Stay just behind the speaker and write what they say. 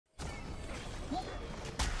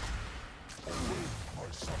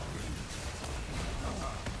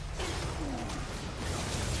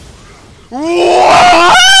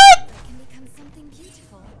What?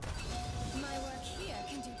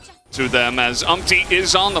 To them as Umpty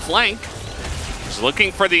is on the flank. He's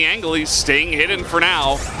looking for the angle. He's staying hidden for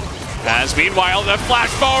now. As meanwhile, the flash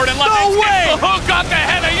forward and let the hook on the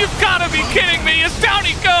header. You've got to be kidding me. As down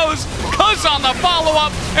he goes. Cuz on the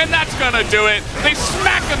follow-up, and that's going to do it. They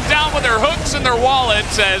smack him down with their hooks and their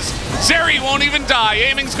wallets as Zeri won't even die.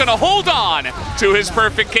 Aiming's going to hold on to his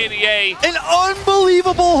perfect KDA. An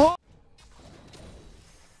unbelievable hook.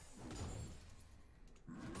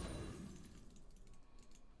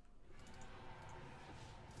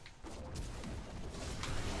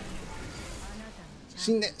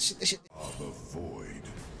 Of the void,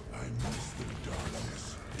 I miss the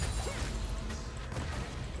darkness.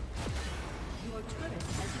 Your turret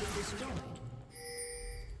has been destroyed.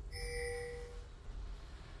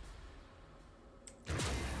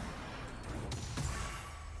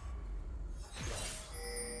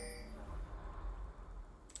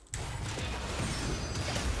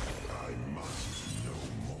 I must know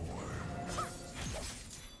more.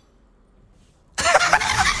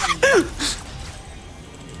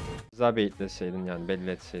 Güzel baitleseydin yani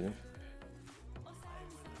belli etseydin.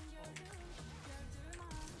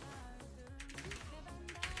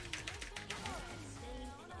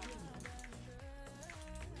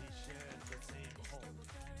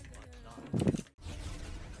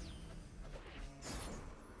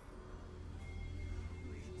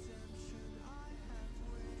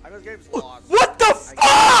 What the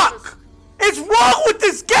fuck is wrong with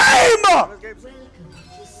this game? Welcome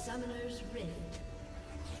to Summoner's Rift.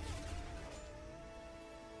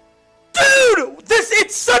 Dude,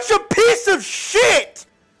 it's such a piece of shit.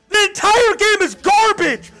 The entire game is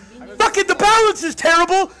garbage. Fucking the balance is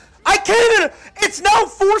terrible. I can't even, it's now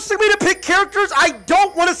forcing me to pick characters I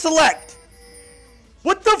don't want to select.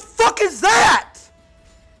 What the fuck is that?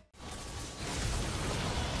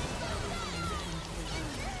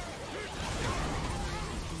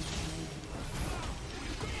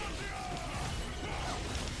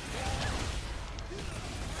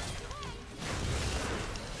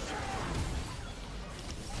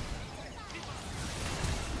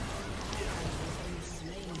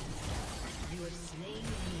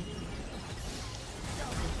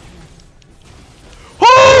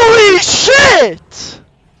 Holy shit!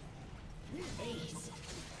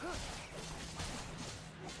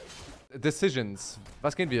 Decisions.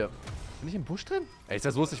 Was gehen wir? Bin ich im Busch drin? Ey, ist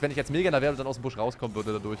das lustig, wenn ich jetzt Meganer wäre und dann aus dem Busch rauskommen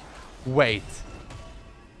würde dadurch. Wait.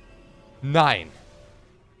 Nein.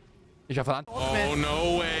 Ich hab verantwortet. Oh,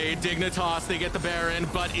 no way. Dignitas, they get the Baron,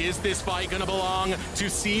 but is this fight gonna belong to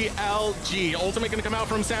CLG? Ultimate gonna come out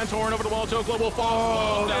from Santorin over the wall. TolkinLoL will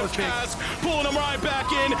fall. That was pass, pulling him right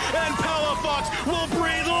back in, and Palafox will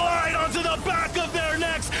breathe light onto the back of their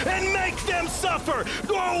necks and make them suffer.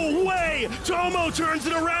 Go away. Tomo turns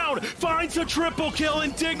it around, finds a triple kill,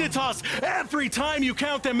 and Dignitas, every time you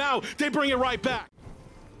count them out, they bring it right back.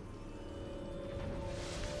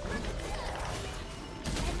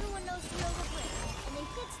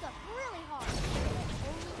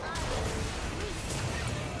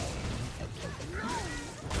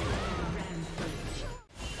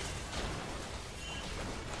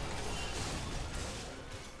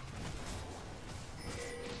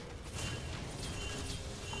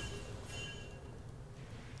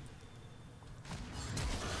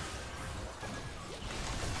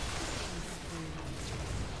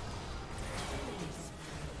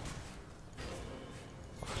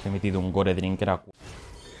 He metido un gore drinker.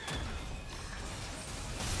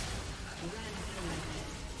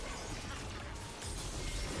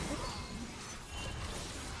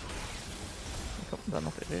 Dann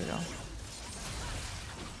noch Idee, ja.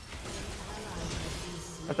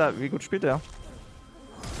 Alter, wie gut spielt er?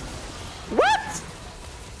 What?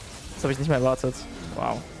 Das habe ich nicht mehr erwartet.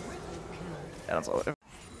 Wow. Ja, das auch.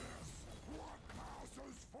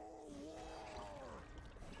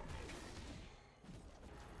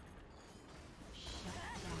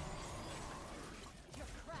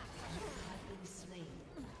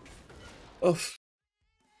 Uff.